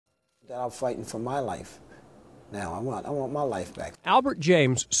I'm fighting for my life. Now, I want my life back. Albert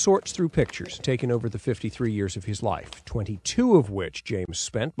James sorts through pictures taken over the 53 years of his life, 22 of which James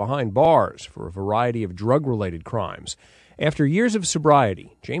spent behind bars for a variety of drug-related crimes. After years of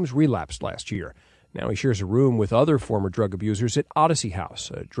sobriety, James relapsed last year. Now he shares a room with other former drug abusers at Odyssey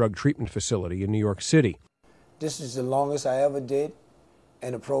House, a drug treatment facility in New York City. This is the longest I ever did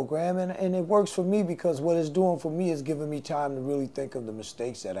in a program, and it works for me because what it's doing for me is giving me time to really think of the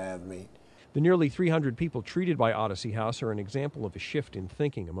mistakes that I have made. The nearly 300 people treated by Odyssey House are an example of a shift in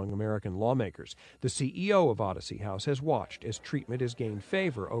thinking among American lawmakers. The CEO of Odyssey House has watched as treatment has gained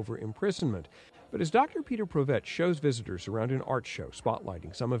favor over imprisonment. But as Dr. Peter Provet shows visitors around an art show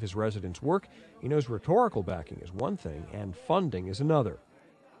spotlighting some of his residents' work, he knows rhetorical backing is one thing and funding is another.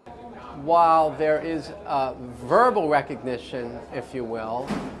 While there is verbal recognition, if you will,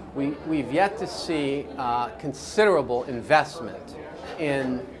 we've yet to see considerable investment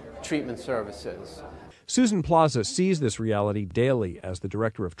in treatment services. Susan Plaza sees this reality daily as the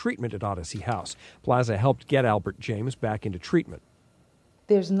director of treatment at Odyssey House. Plaza helped get Albert James back into treatment.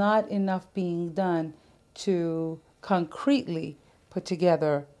 There's not enough being done to concretely put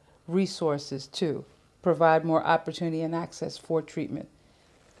together resources to provide more opportunity and access for treatment.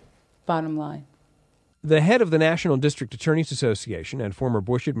 Bottom line. The head of the National District Attorneys Association and former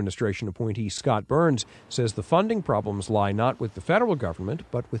Bush administration appointee Scott Burns says the funding problems lie not with the federal government,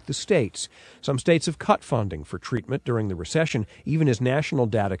 but with the states. Some states have cut funding for treatment during the recession, even as national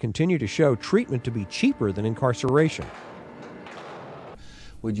data continue to show treatment to be cheaper than incarceration.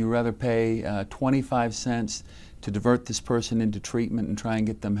 Would you rather pay 25 cents to divert this person into treatment and try and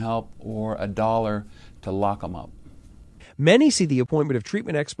get them help, or $1 to lock them up? Many see the appointment of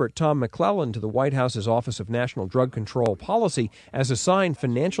treatment expert Tom McClellan to the White House's Office of National Drug Control Policy as a sign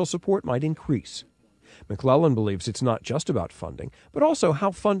financial support might increase. McClellan believes it's not just about funding, but also how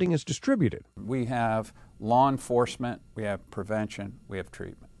funding is distributed. We have law enforcement, we have prevention, we have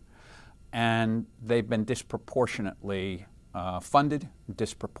treatment. And they've been disproportionately funded,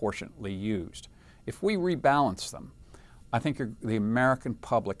 disproportionately used. If we rebalance them, I think the American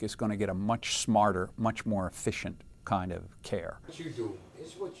public is going to get a much smarter, much more efficient kind of care. What you do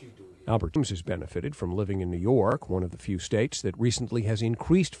is what you do. Albert James has benefited from living in New York, one of the few states that recently has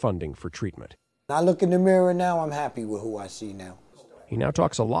increased funding for treatment. I look in the mirror now, I'm happy with who I see now. He now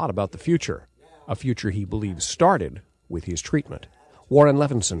talks a lot about the future, a future he believes started with his treatment. Warren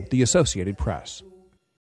Levinson, The Associated Press.